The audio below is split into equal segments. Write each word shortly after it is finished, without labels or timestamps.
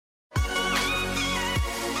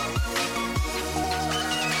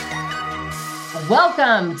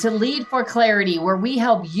Welcome to Lead for Clarity, where we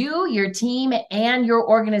help you, your team, and your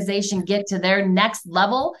organization get to their next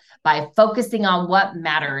level by focusing on what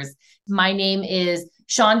matters. My name is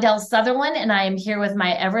Shondell Sutherland, and I am here with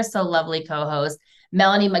my ever so lovely co-host,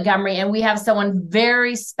 Melanie Montgomery, and we have someone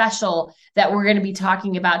very special that we're going to be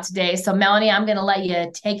talking about today. So, Melanie, I'm going to let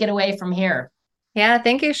you take it away from here. Yeah,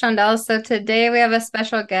 thank you, Shondell. So today we have a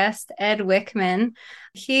special guest, Ed Wickman.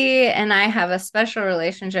 He and I have a special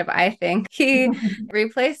relationship, I think. He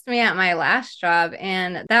replaced me at my last job,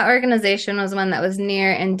 and that organization was one that was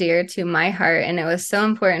near and dear to my heart. And it was so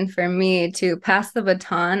important for me to pass the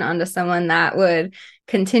baton onto someone that would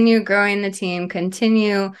continue growing the team,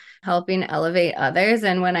 continue helping elevate others.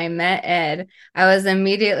 And when I met Ed, I was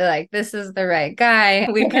immediately like, this is the right guy.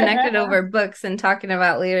 We connected over books and talking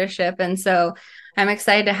about leadership. And so I'm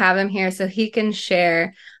excited to have him here so he can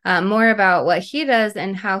share more about what he does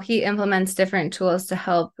and how he implements different tools to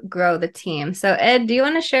help grow the team. So, Ed, do you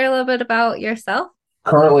want to share a little bit about yourself?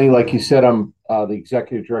 Currently, like you said, I'm the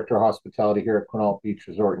executive director of hospitality here at Quinault Beach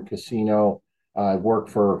Resort and Casino. I work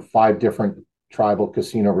for 5 different tribal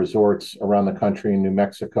casino resorts around the country in New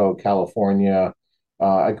Mexico, California.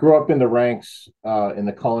 I grew up in the ranks in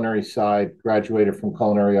the culinary side, graduated from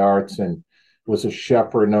culinary arts, and was a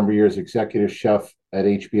chef for a number of years, executive chef at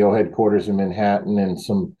HBO headquarters in Manhattan, and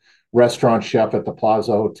some restaurant chef at the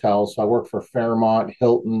Plaza Hotel. So I worked for Fairmont,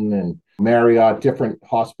 Hilton, and Marriott, different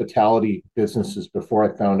hospitality businesses before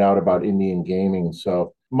I found out about Indian gaming.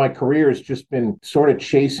 So my career has just been sort of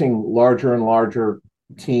chasing larger and larger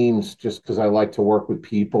teams just because I like to work with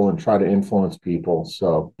people and try to influence people.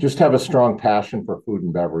 So just have a strong passion for food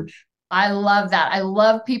and beverage. I love that. I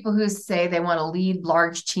love people who say they want to lead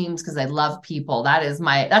large teams because they love people. That's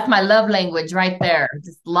my love language right there.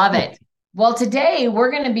 Just love it. Well, today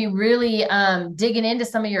we're going to be really digging into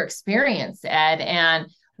some of your experience, Ed, and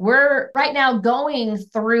we're right now going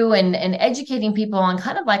through and educating people on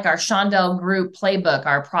kind of like our Shondell Group playbook,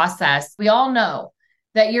 our process. We all know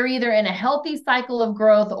that you're either in a healthy cycle of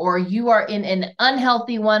growth or you are in an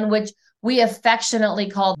unhealthy one, which we affectionately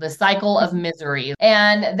call the cycle of misery.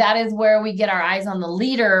 And that is where we get our eyes on the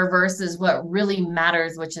leader versus what really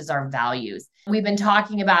matters, which is our values. We've been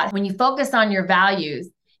talking about when you focus on your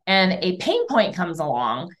values and a pain point comes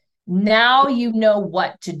along, now you know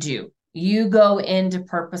what to do. You go in to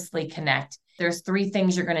purposely connect. There's 3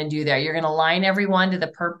 things you're going to do there. You're going to align everyone to the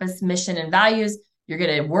purpose, mission, and values. You're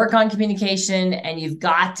going to work on communication, and you've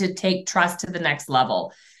got to take trust to the next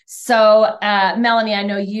level. So, Melanie, I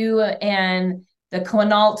know you and the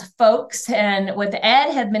Quinault folks and with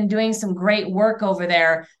Ed have been doing some great work over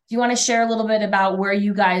there. Do you want to share a little bit about where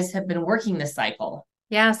you guys have been working this cycle?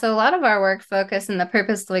 Yeah, so a lot of our work focused in the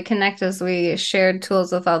Purposefully Connect is we shared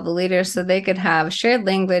tools with all the leaders so they could have shared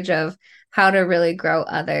language of how to really grow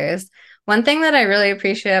others. One thing that I really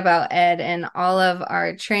appreciate about Ed and all of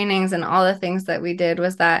our trainings and all the things that we did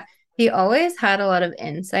was that he always had a lot of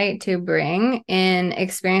insight to bring in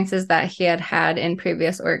experiences that he had had in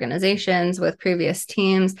previous organizations with previous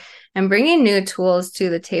teams and bringing new tools to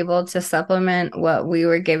the table to supplement what we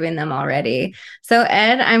were giving them already. So,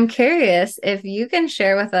 Ed, I'm curious if you can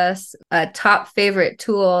share with us a top favorite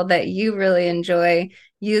tool that you really enjoy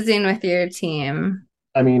using with your team.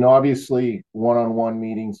 I mean, obviously, one-on-one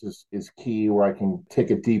meetings is key where I can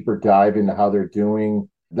take a deeper dive into how they're doing.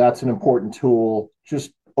 That's an important tool.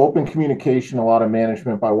 Just open communication, a lot of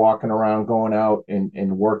management by walking around, going out and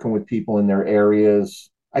working with people in their areas.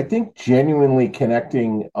 I think genuinely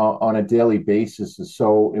connecting on a daily basis is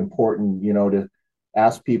so important, to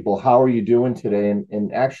ask people, how are you doing today?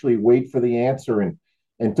 And actually wait for the answer and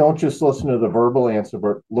don't just listen to the verbal answer,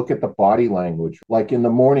 but look at the body language. Like in the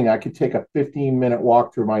morning, I could take a 15-minute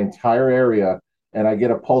walk through my entire area and I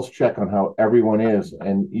get a pulse check on how everyone is.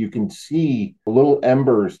 And you can see little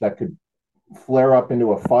embers that could flare up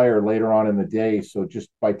into a fire later on in the day. So just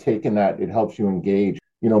by taking that, it helps you engage.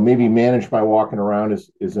 Maybe manage by walking around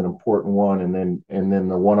is an important one. And then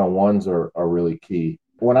the one-on-ones are really key.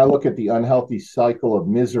 When I look at the unhealthy cycle of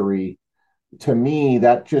misery, to me,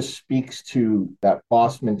 that just speaks to that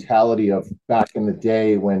boss mentality of back in the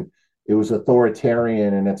day when it was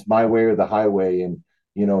authoritarian and it's my way or the highway. And,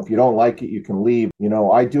 if you don't like it, you can leave.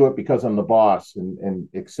 I do it because I'm the boss and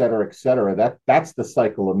et cetera, et cetera. That's the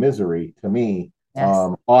cycle of misery to me.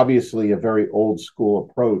 Yes. Obviously, a very old school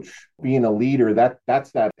approach. Being a leader,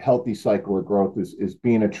 that's that healthy cycle of growth is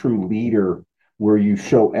being a true leader where you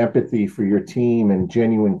show empathy for your team and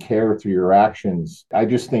genuine care through your actions. I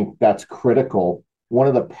just think that's critical. One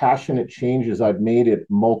of the passionate changes I've made at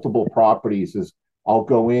multiple properties is I'll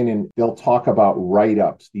go in and they'll talk about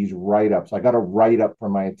write-ups, these write-ups. I got a write-up for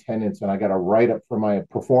my attendance and I got a write-up for my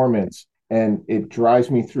performance. And it drives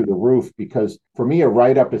me through the roof because for me, a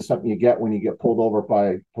write-up is something you get when you get pulled over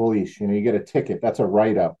by police. You know, you get a ticket. That's a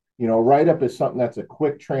write-up. You know, a write-up is something that's a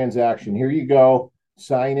quick transaction. Here you go,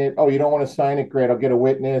 sign it. Oh, you don't want to sign it? Great. I'll get a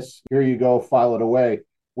witness. Here you go, file it away.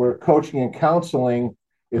 Where coaching and counseling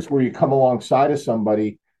is where you come alongside of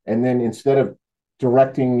somebody, and then instead of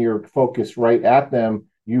directing your focus right at them,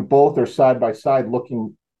 you both are side by side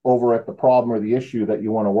looking over at the problem or the issue that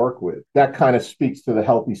you want to work with. That kind of speaks to the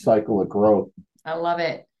healthy cycle of growth. I love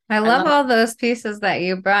it. I love all those pieces that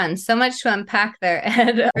you brought in. So much to unpack there,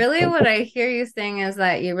 Ed. Really, what I hear you saying is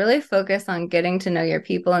that you really focus on getting to know your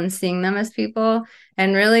people and seeing them as people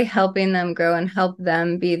and really helping them grow and help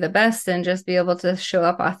them be the best and just be able to show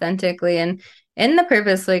up authentically. And in the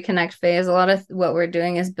Purposefully Connect phase, a lot of what we're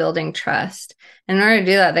doing is building trust. In order to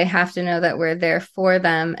do that, they have to know that we're there for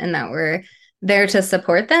them and that we're there to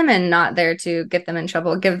support them and not there to get them in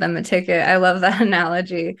trouble, give them a ticket. I love that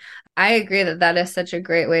analogy. I agree that that is such a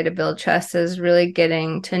great way to build trust, is really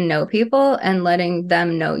getting to know people and letting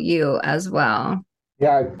them know you as well.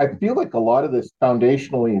 Yeah, I feel like a lot of this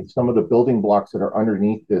foundationally, some of the building blocks that are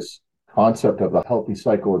underneath this concept of a healthy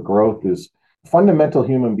cycle of growth is fundamental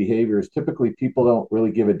human behaviors. Typically, people don't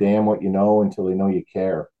really give a damn what you know until they know you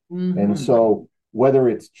care. Mm-hmm. And so whether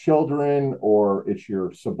it's children or it's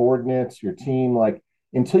your subordinates, your team, like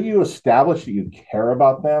until you establish that you care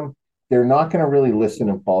about them, they're not going to really listen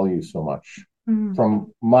and follow you so much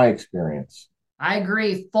from my experience. I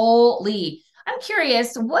agree fully. I'm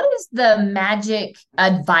curious, what is the magic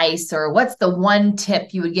advice or what's the one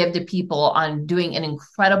tip you would give to people on doing an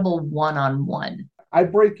incredible one-on-one? I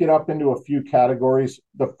break it up into a few categories.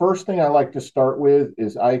 The first thing I like to start with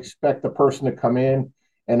is I expect the person to come in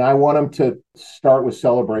and I want them to start with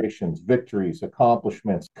celebrations, victories,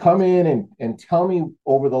 accomplishments. Come in and tell me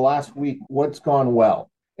over the last week what's gone well.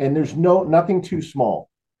 And there's nothing too small.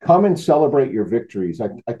 Come and celebrate your victories.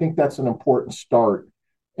 I think that's an important start.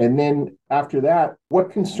 And then after that,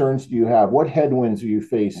 what concerns do you have? What headwinds are you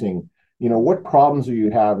facing? You know, what problems are you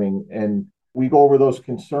having? And we go over those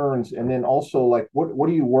concerns. And then also, like, what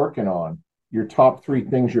are you working on? Your top 3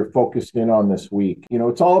 things you're focused in on this week. You know,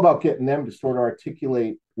 it's all about getting them to sort of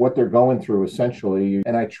articulate what they're going through, essentially.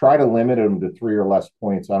 And I try to limit them to 3 or less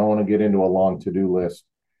points. I don't want to get into a long to-do list.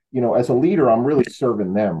 You know, as a leader, I'm really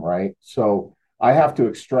serving them, right? So I have to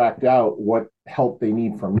extract out what help they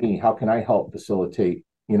need from me. How can I help facilitate,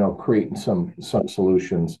 you know, creating some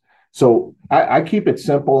solutions? So I keep it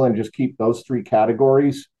simple and just keep those 3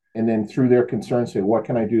 categories. And then through their concerns, say, what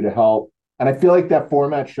can I do to help? And I feel like that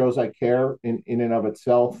format shows I care in and of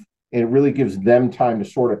itself. And it really gives them time to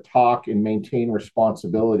sort of talk and maintain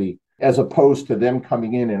responsibility, as opposed to them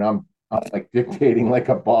coming in and I'm like dictating like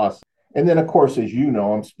a boss. And then, of course, as you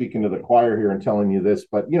know, I'm speaking to the choir here and telling you this,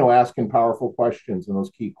 but, you know, asking powerful questions and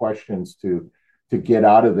those key questions to get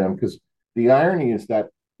out of them. Because the irony is that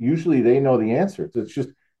usually they know the answers. It's just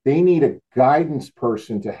they need a guidance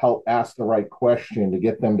person to help ask the right question, to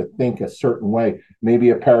get them to think a certain way, maybe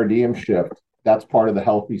a paradigm shift. That's part of the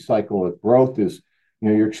healthy cycle of growth is, you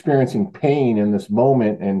know, you're experiencing pain in this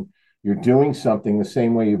moment and you're doing something the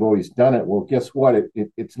same way you've always done it. Well, guess what?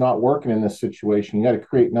 It's not working in this situation. You got to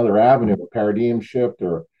create another avenue, a paradigm shift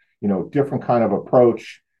or, you know, different kind of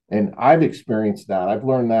approach. And I've experienced that. I've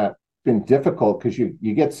learned that it's been difficult because you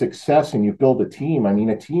get success and you build a team. I mean,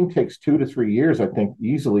 a team takes 2 to 3 years, I think,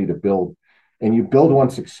 easily to build. And you build one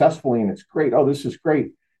successfully and it's great. Oh, this is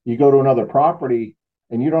great. You go to another property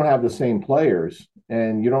and you don't have the same players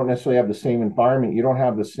and you don't necessarily have the same environment. You don't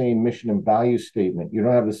have the same mission and value statement. You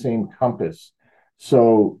don't have the same compass.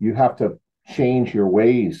 So you have to change your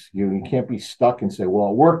ways. You can't be stuck and say, well,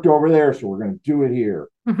 it worked over there, so we're going to do it here.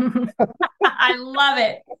 I love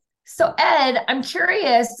it. So Ed, I'm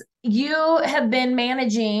curious, you have been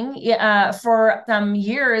managing for some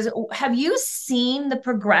years. Have you seen the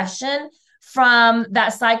progression from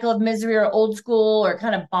that cycle of misery or old school or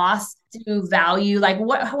kind of boss to value? Like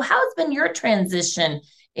how's been your transition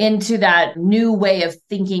into that new way of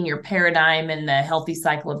thinking, your paradigm and the healthy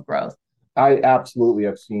cycle of growth? I absolutely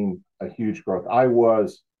have seen a huge growth. I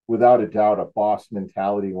was without a doubt a boss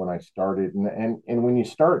mentality when I started. And when you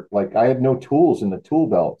start, like I had no tools in the tool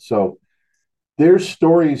belt. So there's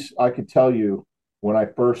stories I could tell you when I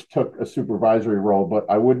first took a supervisory role, but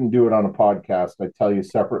I wouldn't do it on a podcast. I'd tell you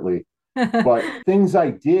separately. But things I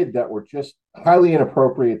did that were just highly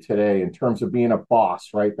inappropriate today in terms of being a boss,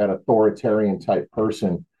 right? That authoritarian type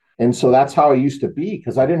person. And so that's how I used to be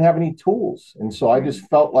because I didn't have any tools. And so I just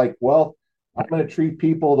felt like, well, I'm going to treat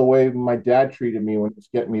people the way my dad treated me when he was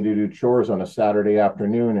getting me to do chores on a Saturday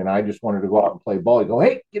afternoon, and I just wanted to go out and play ball. He'd go,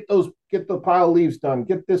 hey, get the pile of leaves done,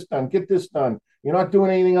 get this done, get this done. You're not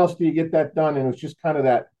doing anything else till you get that done. And it was just kind of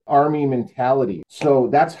that army mentality. So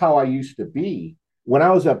that's how I used to be. When I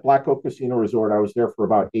was at Black Oak Casino Resort, I was there for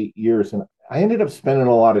about 8 years, and I ended up spending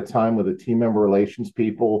a lot of time with the team member relations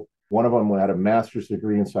people. One of them had a master's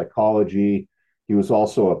degree in psychology. He was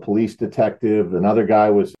also a police detective. Another guy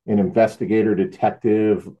was an investigator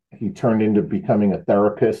detective. He turned into becoming a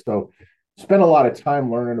therapist. So spent a lot of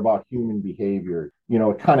time learning about human behavior.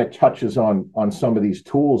 It kind of touches on some of these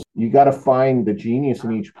tools. You got to find the genius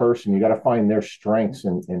in each person. You got to find their strengths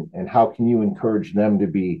and how can you encourage them to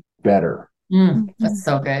be better. That's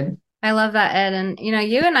so good. I love that, Ed. And,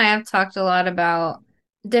 you and I have talked a lot about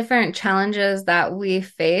different challenges that we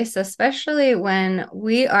face, especially when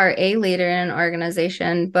we are a leader in an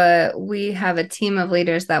organization, but we have a team of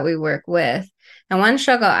leaders that we work with. And one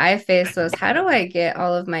struggle I faced was, how do I get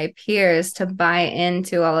all of my peers to buy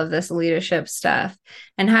into all of this leadership stuff?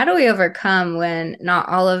 And how do we overcome when not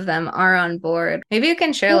all of them are on board? Maybe you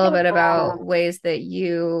can share a little bit about ways that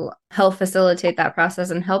you help facilitate that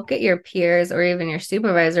process and help get your peers or even your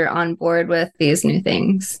supervisor on board with these new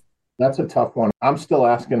things. That's a tough one. I'm still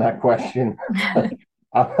asking that question.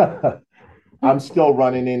 I'm still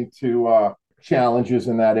running into challenges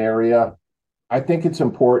in that area. I think it's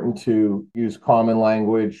important to use common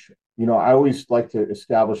language. I always like to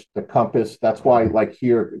establish the compass. That's why, like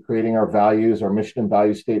here, creating our values, our mission and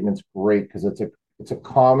value statement's great because it's a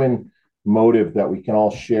common motive that we can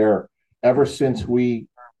all share. Ever since we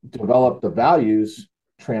developed the values,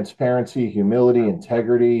 transparency, humility,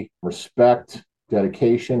 integrity, respect,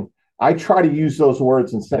 dedication, I try to use those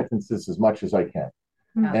words in sentences as much as I can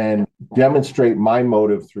and demonstrate my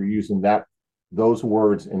motive through using those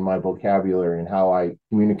words in my vocabulary and how I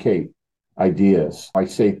communicate ideas. I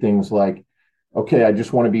say things like, okay, I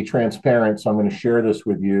just want to be transparent, so I'm going to share this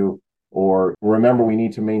with you. Or remember, we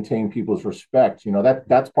need to maintain people's respect.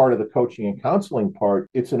 That's part of the coaching and counseling part.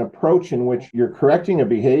 It's an approach in which you're correcting a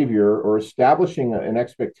behavior or establishing an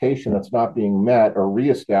expectation that's not being met or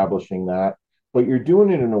reestablishing that, but you're doing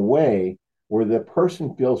it in a way where the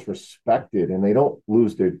person feels respected and they don't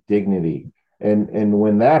lose their dignity. And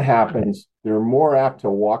when that happens, they're more apt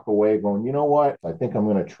to walk away going, you know what, I think I'm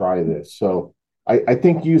going to try this. So I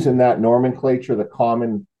think using that nomenclature, the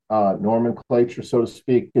common nomenclature, so to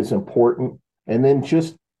speak, is important. And then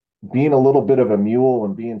just being a little bit of a mule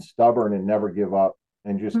and being stubborn and never give up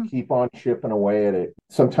and just keep on chipping away at it.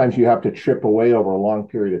 Sometimes you have to chip away over a long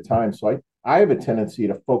period of time. So I have a tendency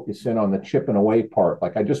to focus in on the chipping away part.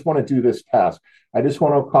 Like, I just want to do this task. I just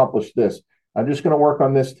want to accomplish this. I'm just going to work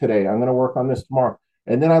on this today. I'm going to work on this tomorrow.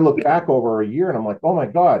 And then I look back over a year and I'm like, oh my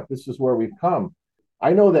God, this is where we've come.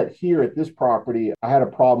 I know that here at this property, I had a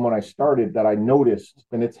problem when I started that I noticed,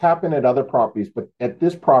 and it's happened at other properties, but at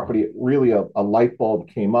this property, really a light bulb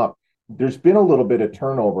came up. There's been a little bit of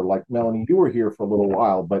turnover. Like, Melanie, you were here for a little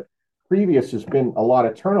while, but previous has been a lot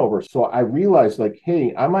of turnover. So I realized, like,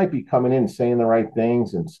 hey, I might be coming in saying the right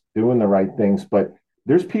things and doing the right things, but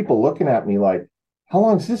there's people looking at me like, how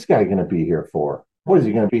long is this guy going to be here for? What is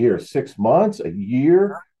he going to be here? 6 months, a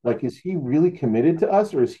year? Like, is he really committed to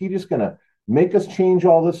us, or is he just going to make us change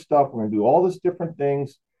all this stuff? We're going to do all this different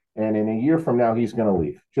things. And in a year from now, he's going to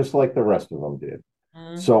leave, just like the rest of them did.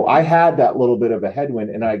 So I had that little bit of a headwind,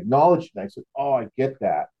 and I acknowledged it. I said, oh, I get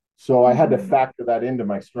that. So I had to factor that into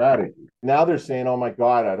my strategy. Now they're saying, oh my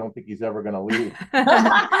God, I don't think he's ever going to leave.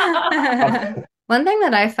 One thing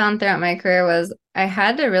that I found throughout my career was I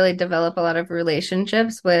had to really develop a lot of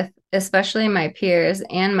relationships with especially my peers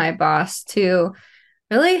and my boss to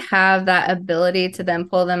really have that ability to then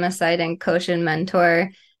pull them aside and coach and mentor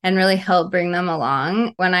and really help bring them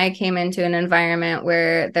along when I came into an environment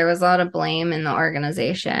where there was a lot of blame in the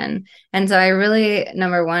organization. And so I really,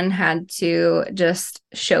 number one, had to just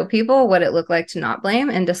show people what it looked like to not blame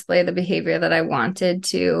and display the behavior that I wanted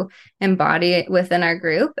to embody within our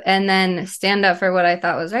group, and then stand up for what I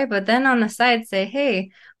thought was right. But then on the side say, hey,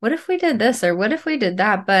 what if we did this, or what if we did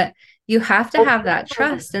that? But you have to have that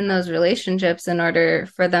trust in those relationships in order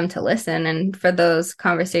for them to listen and for those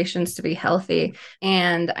conversations to be healthy.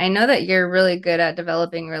 And I know that you're really good at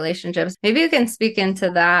developing relationships. Maybe you can speak into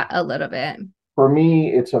that a little bit. For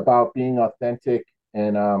me, it's about being authentic.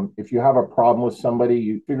 And if you have a problem with somebody,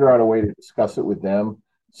 you figure out a way to discuss it with them.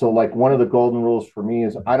 So, like, one of the golden rules for me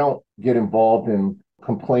is I don't get involved in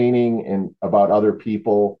complaining and about other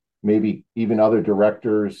people, maybe even other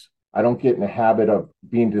directors. I don't get in the habit of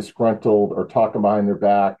being disgruntled or talking behind their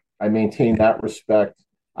back. I maintain that respect.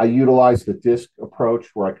 I utilize the DISC approach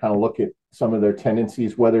where I kind of look at some of their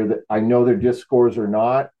tendencies, whether I know their DISC scores or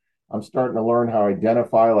not. I'm starting to learn how to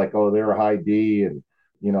identify, like, oh, they're a high D, and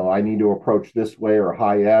I need to approach this way, or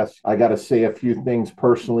high S. I got to say a few things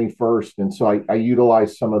personally first. And so I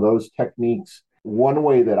utilize some of those techniques. One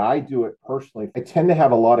way that I do it personally, I tend to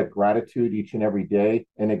have a lot of gratitude each and every day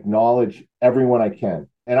and acknowledge everyone I can.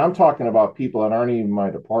 And I'm talking about people that aren't even in my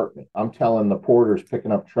department. I'm telling the porters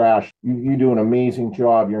picking up trash, you do an amazing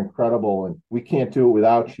job. You're incredible. And we can't do it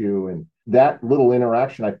without you. And that little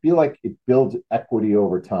interaction, I feel like it builds equity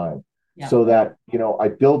over time. Yeah. So that, I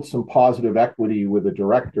build some positive equity with a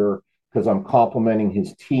director because I'm complimenting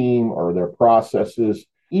his team or their processes.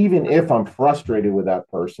 Even if I'm frustrated with that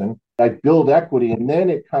person, I build equity, and then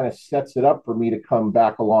it kind of sets it up for me to come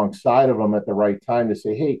back alongside of them at the right time to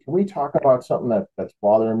say, hey, can we talk about something that's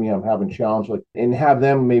bothering me? I'm having challenge, and have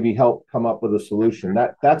them maybe help come up with a solution.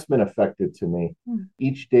 That's been effective to me.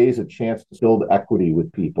 Each day is a chance to build equity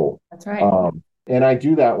with people. That's right. And I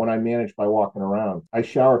do that when I manage by walking around. I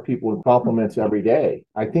shower people with compliments every day.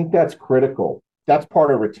 I think that's critical. That's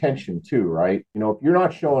part of retention too, right? If you're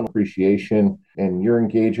not showing appreciation and you're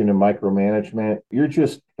engaging in micromanagement, you're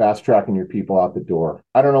just fast tracking your people out the door.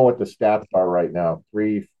 I don't know what the stats are right now,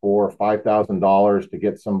 $3,000, $4,000, $5,000 to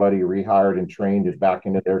get somebody rehired and trained and back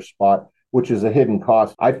into their spot, which is a hidden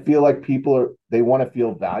cost. I feel like they want to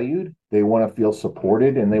feel valued, they want to feel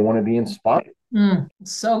supported, and they want to be inspired.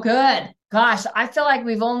 So good. Gosh, I feel like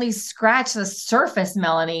we've only scratched the surface,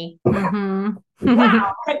 Melanie. Mm-hmm.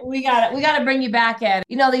 Wow. We got to bring you back, Ed.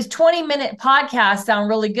 These 20-minute podcasts sound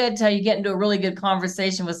really good till you get into a really good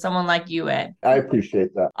conversation with someone like you, Ed. I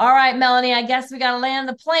appreciate that. All right, Melanie, I guess we got to land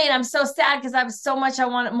the plane. I'm so sad because I have so much I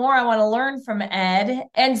want to learn from Ed.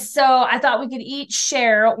 And so I thought we could each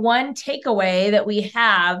share one takeaway that we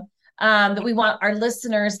have that we want our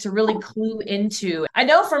listeners to really clue into. I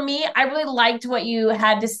know for me, I really liked what you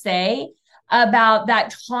had to say about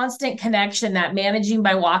that constant connection, that managing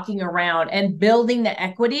by walking around and building the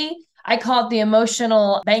equity. I call it the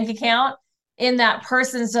emotional bank account in that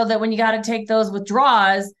person so that when you got to take those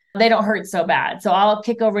withdrawals, they don't hurt so bad. So I'll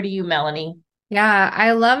kick over to you, Melanie. Yeah,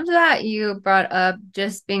 I loved that you brought up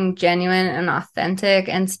just being genuine and authentic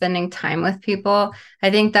and spending time with people. I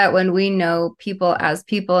think that when we know people as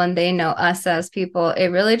people and they know us as people, it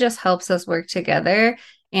really just helps us work together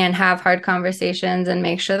and have hard conversations and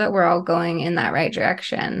make sure that we're all going in that right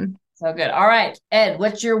direction. So good. All right, Ed,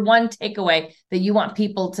 what's your one takeaway that you want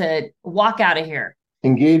people to walk out of here?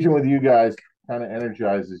 Engaging with you guys kind of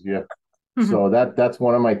energizes you. So that's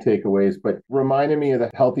one of my takeaways, but reminded me of the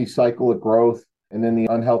healthy cycle of growth and then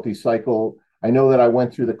the unhealthy cycle. I know that I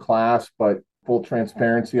went through the class, but full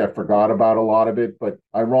transparency, I forgot about a lot of it. But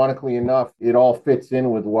ironically enough, it all fits in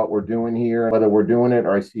with what we're doing here, whether we're doing it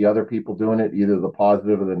or I see other people doing it, either the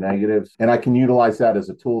positive or the negatives. And I can utilize that as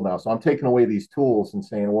a tool now. So I'm taking away these tools and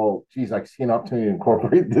saying, well, geez, I see an opportunity to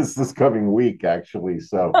incorporate this coming week, actually.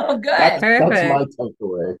 So good. That's my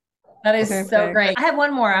takeaway. That is so great. I have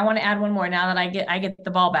one more. I want to add one more now that I get the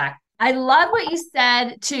ball back. I love what you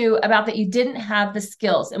said too about that you didn't have the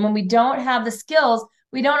skills. And when we don't have the skills,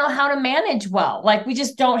 we don't know how to manage well. Like we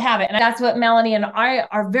just don't have it. And that's what Melanie and I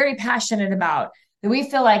are very passionate about. That we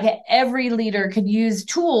feel like every leader could use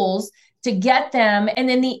tools to get them. And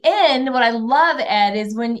in the end, what I love, Ed,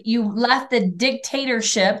 is when you left the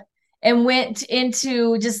dictatorship and went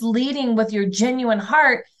into just leading with your genuine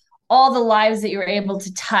heart, all the lives that you're able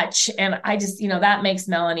to touch. And I just, that makes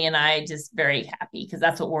Melanie and I just very happy because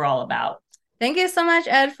that's what we're all about. Thank you so much,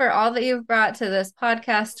 Ed, for all that you've brought to this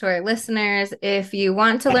podcast to our listeners. If you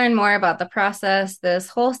want to learn more about the process, this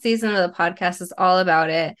whole season of the podcast is all about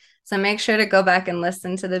it. So make sure to go back and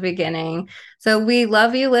listen to the beginning. So we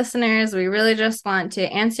love you, listeners. We really just want to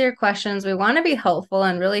answer your questions. We want to be helpful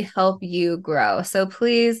and really help you grow. So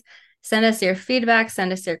please send us your feedback,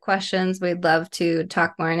 send us your questions. We'd love to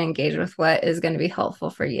talk more and engage with what is going to be helpful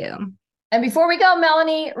for you. And before we go,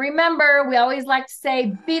 Melanie, remember, we always like to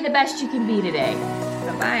say, be the best you can be today.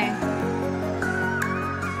 Bye-bye.